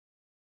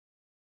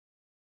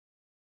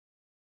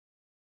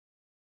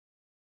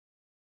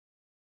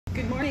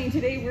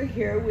today we're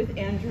here with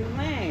Andrew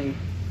Lang.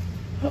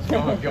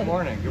 Oh, good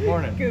morning. Good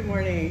morning. Good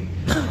morning.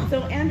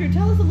 So Andrew,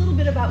 tell us a little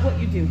bit about what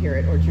you do here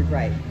at Orchard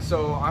Right.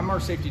 So I'm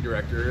our safety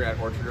director at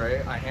Orchard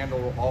Right. I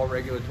handle all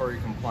regulatory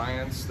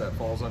compliance that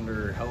falls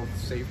under health,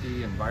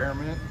 safety,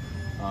 environment.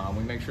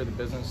 We make sure the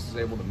business is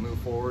able to move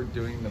forward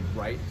doing the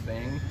right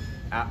thing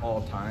at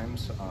all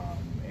times.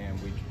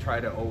 And we try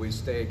to always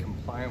stay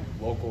compliant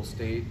with local,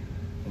 state,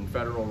 and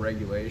federal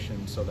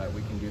regulations so that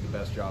we can do the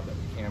best job that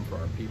we can for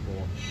our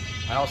people.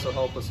 I also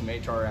help with some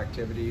HR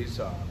activities.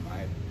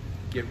 I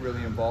get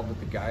really involved with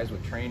the guys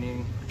with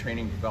training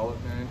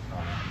development,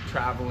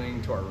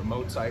 traveling to our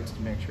remote sites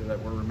to make sure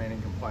that we're remaining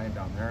compliant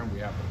down there and we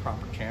have the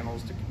proper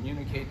channels to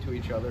communicate to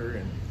each other,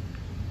 and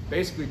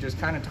basically just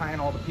kind of tying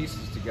all the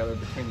pieces together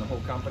between the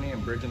whole company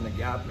and bridging the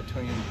gap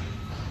between,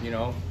 you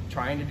know,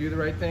 trying to do the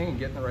right thing and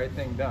getting the right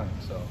thing done.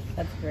 So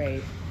that's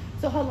great.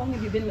 So how long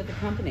have you been with the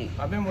company?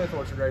 I've been with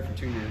Orchard Right for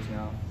 2 years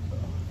now. So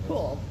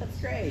cool, that's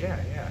great.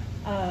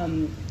 Yeah.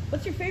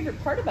 What's your favorite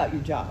part about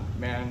your job?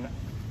 Man,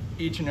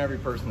 each and every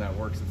person that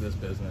works at this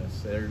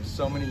business. There's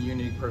so many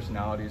unique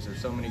personalities. There's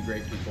so many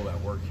great people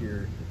that work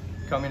here.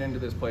 Coming into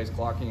this place,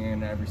 clocking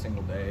in every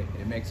single day,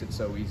 it makes it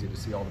so easy to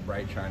see all the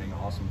bright, shining,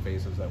 awesome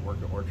faces that work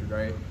at Orchard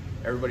Right.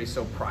 Everybody's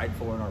so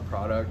prideful in our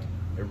product.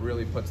 It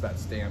really puts that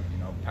stamp, you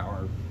know,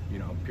 power, you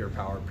know, pure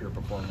power, pure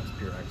performance,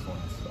 pure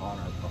excellence on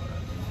our product.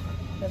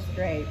 That's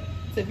great.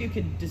 So if you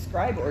could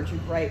describe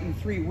Orchard Right in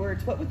 3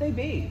 words, what would they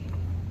be?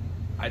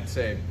 I'd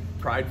say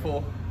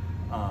prideful,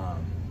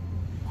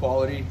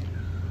 quality,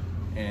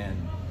 and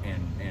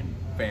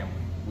family.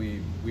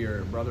 We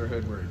are a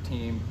brotherhood, we're a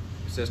team,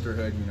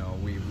 sisterhood, you know,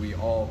 we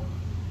all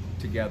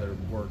together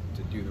work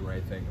to do the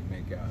right thing and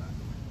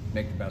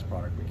make the best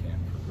product we can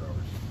for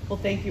growers. Well,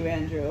 thank you,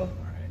 Andrew. All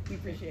right. We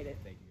appreciate it.